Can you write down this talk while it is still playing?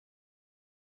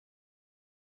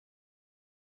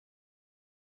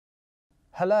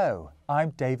Hello,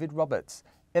 I'm David Roberts,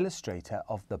 illustrator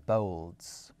of the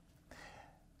Bolds.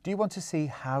 Do you want to see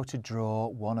how to draw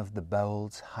one of the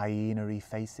Bolds' hyena-y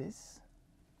faces?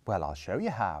 Well, I'll show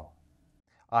you how.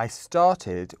 I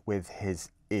started with his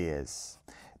ears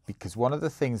because one of the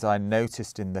things I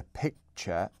noticed in the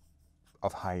picture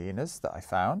of hyenas that I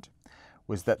found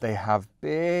was that they have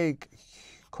big,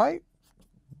 quite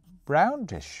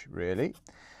roundish really,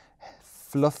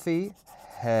 fluffy,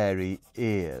 hairy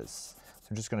ears. So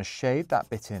I'm just going to shade that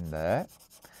bit in there,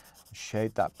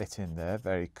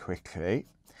 very quickly.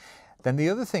 Then the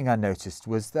other thing I noticed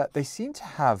was that they seem to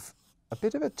have a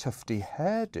bit of a tufty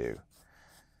hairdo,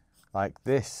 like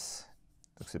this.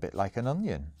 Looks a bit like an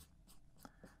onion.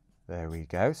 There we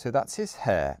go. So that's his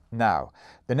hair. Now,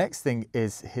 the next thing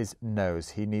is his nose.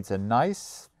 He needs a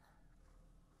nice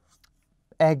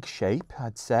egg shape,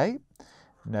 I'd say.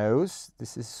 Nose.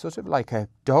 This is sort of like a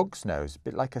dog's nose, a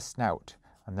bit like a snout.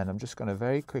 And then I'm just going to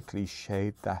very quickly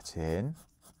shade that in,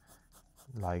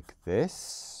 like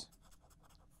this.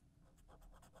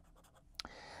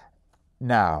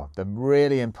 Now, the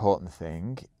really important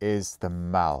thing is the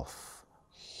mouth.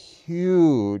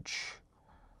 Huge.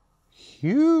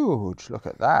 Look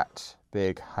at that.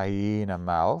 Big hyena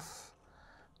mouth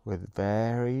with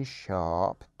very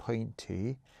sharp,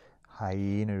 pointy,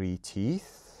 hyena-y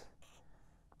teeth,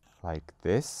 like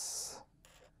this.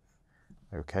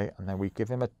 Okay, and then we give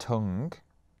him a tongue.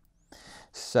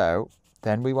 So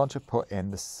then we want to put in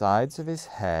the sides of his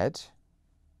head,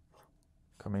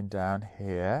 coming down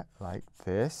here like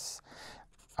this.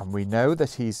 And we know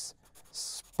that he's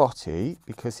spotty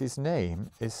because his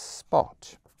name is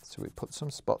Spot. So we put some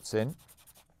spots in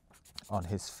on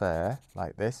his fur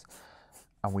like this.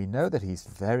 And we know that he's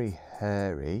very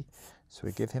hairy, so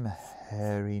we give him a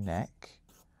hairy neck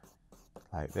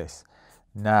like this.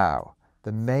 Now,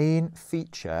 the main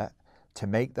feature to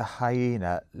make the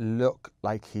hyena look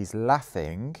like he's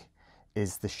laughing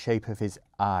is the shape of his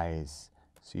eyes.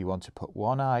 So you want to put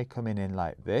one eye coming in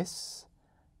like this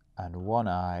and one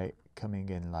eye coming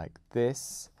in like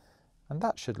this, and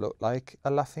that should look like a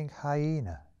laughing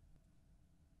hyena.